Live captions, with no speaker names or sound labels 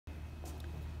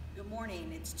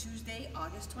morning. It's Tuesday,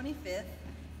 August 25th.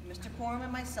 Mr. Quorum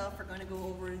and myself are going to go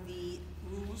over the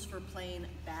rules for playing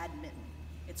badminton.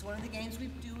 It's one of the games we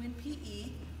do in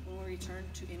PE when we return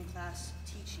to in-class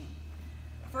teaching.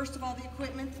 First of all, the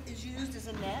equipment is used as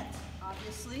a net,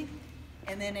 obviously,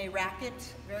 and then a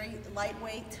racket, very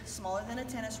lightweight, smaller than a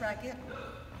tennis racket,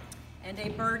 and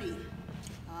a birdie.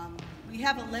 We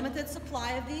have a limited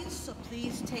supply of these, so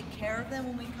please take care of them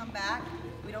when we come back.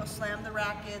 We don't slam the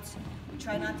rackets. We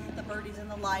try not to hit the birdies in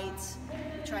the lights.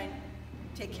 We try and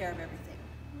take care of everything.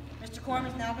 Mr. Quorum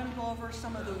is now going to go over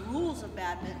some of the rules of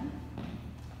badminton.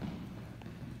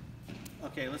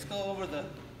 Okay, let's go over the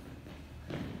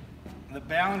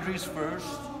boundaries first.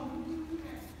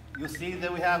 You'll see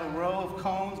that we have a row of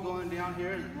cones going down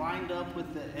here lined up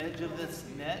with the edge of this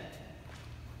net.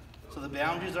 So the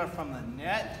boundaries are from the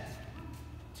net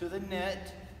to the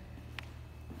net,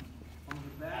 from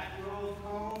the back row of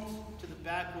cones to the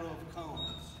back row of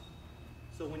cones.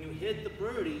 So when you hit the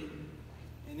birdie,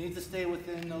 it needs to stay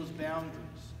within those boundaries.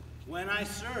 When I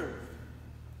serve,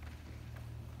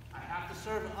 I have to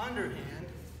serve underhand,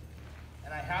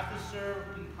 and I have to serve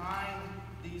behind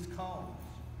these cones.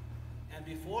 And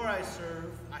before I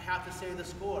serve, I have to say the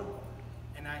score.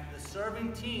 And the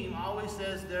serving team always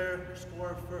says their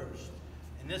score first.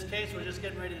 In this case, we're just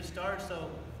getting ready to start, so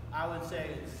I would say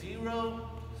 0,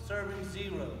 serving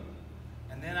 0,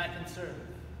 and then I can serve.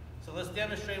 So let's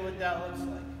demonstrate what that looks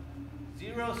like.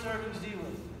 0, serving 0.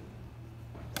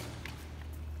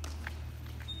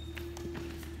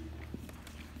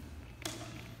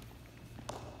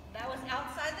 That was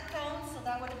outside the cone, so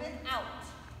that would have been out.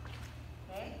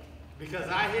 Okay? Because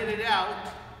I hit it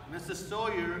out, Mrs.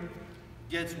 Sawyer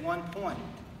gets 1 point.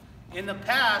 In the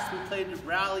past, we played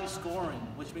rally scoring,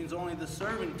 which means only the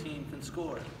serving team can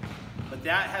score. But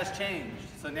that has changed.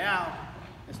 So now,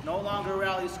 it's no longer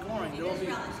rally scoring. It is rally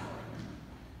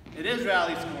scoring. It is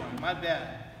rally scoring, my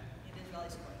bad. It is rally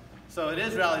scoring. So it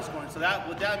is rally scoring. So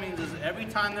what that means is every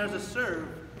time there's a serve,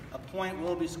 a point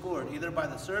will be scored, either by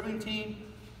the serving team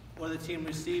or the team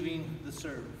receiving the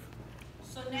serve.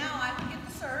 So now I can get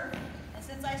the serve, and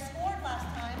since I scored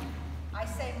last time, I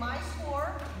say my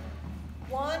score,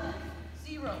 1-0.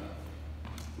 All right.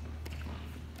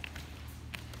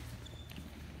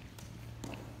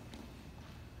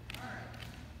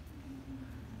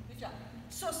 Good job.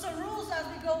 So some rules as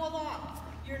we go along.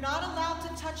 You're not allowed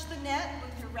to touch the net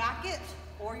with your racket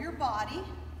or your body.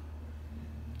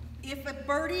 If a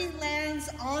birdie lands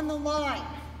on the line,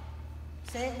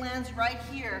 say it lands right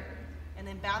here and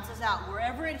then bounces out,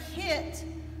 wherever it hit,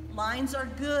 lines are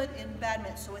good in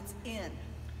badminton, so it's in.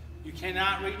 You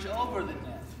cannot reach over the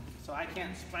net. So I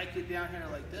can't spike it down here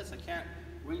like this. I can't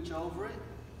reach over it.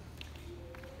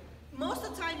 Most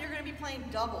of the time you're going to be playing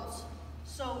doubles.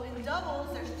 So in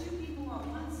doubles, there's 2 people on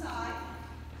one side.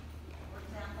 For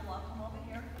example, I'll come over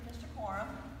here for Mr. Quorum.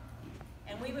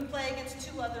 And we would play against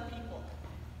 2 other people.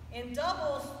 In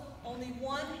doubles, only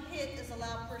 1 hit is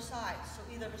allowed per side. So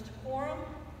either Mr. Quorum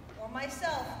or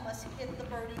myself must hit the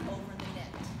birdie over the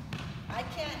net. I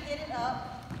can't hit it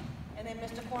up, and then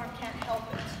Mr. Quorum can't help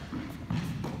it.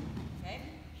 Okay?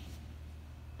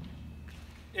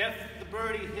 If the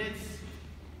birdie hits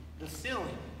the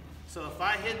ceiling, so if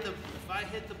I hit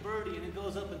the birdie and it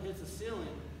goes up and hits the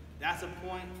ceiling, that's a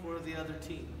point for the other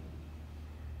team.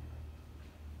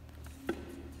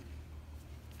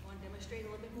 Want to demonstrate a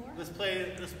little bit more? Let's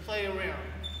play around.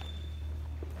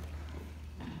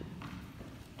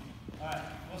 All right,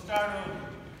 we'll start over.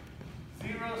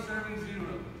 0, serving 0.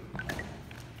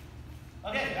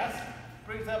 Okay, that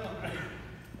brings up a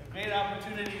great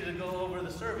opportunity to go over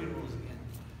the serving rules again.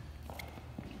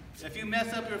 If you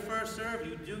mess up your first serve,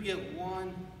 you do get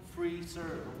 1 free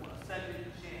serve, a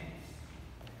second chance.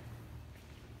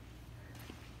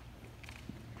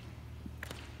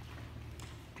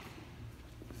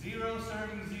 Zero,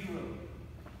 serving 0.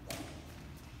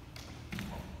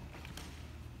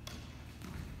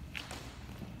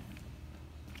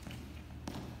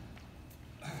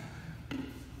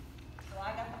 So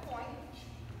I got the point.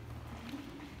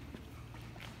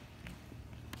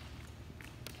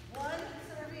 1,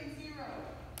 serving 0.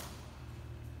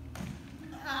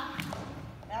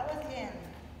 That was in.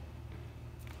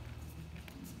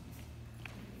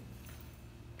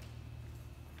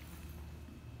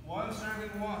 1,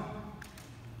 serving 1.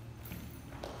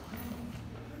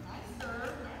 Nice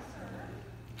serve, nice serve.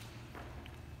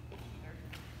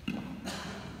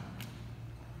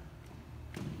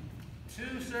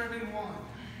 2, serving 1.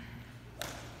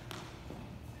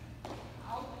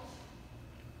 Out.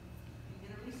 You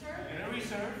get a reserve? And a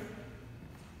reserve.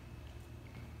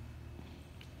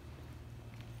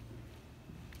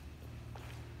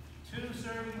 2, 2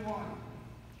 serving 1.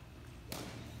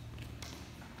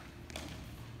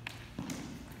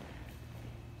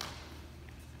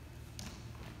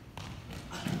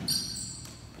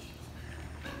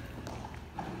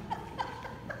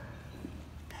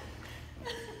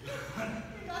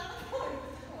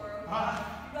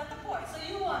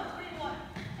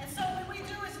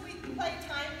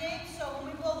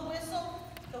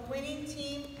 Winning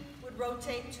team would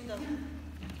rotate to the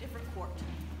different court.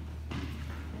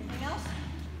 Anything else?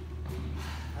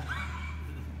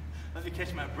 Let me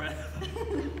catch my breath.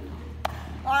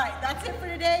 All right, that's it for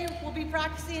today. We'll be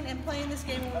practicing and playing this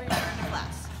game when we return to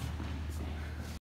class.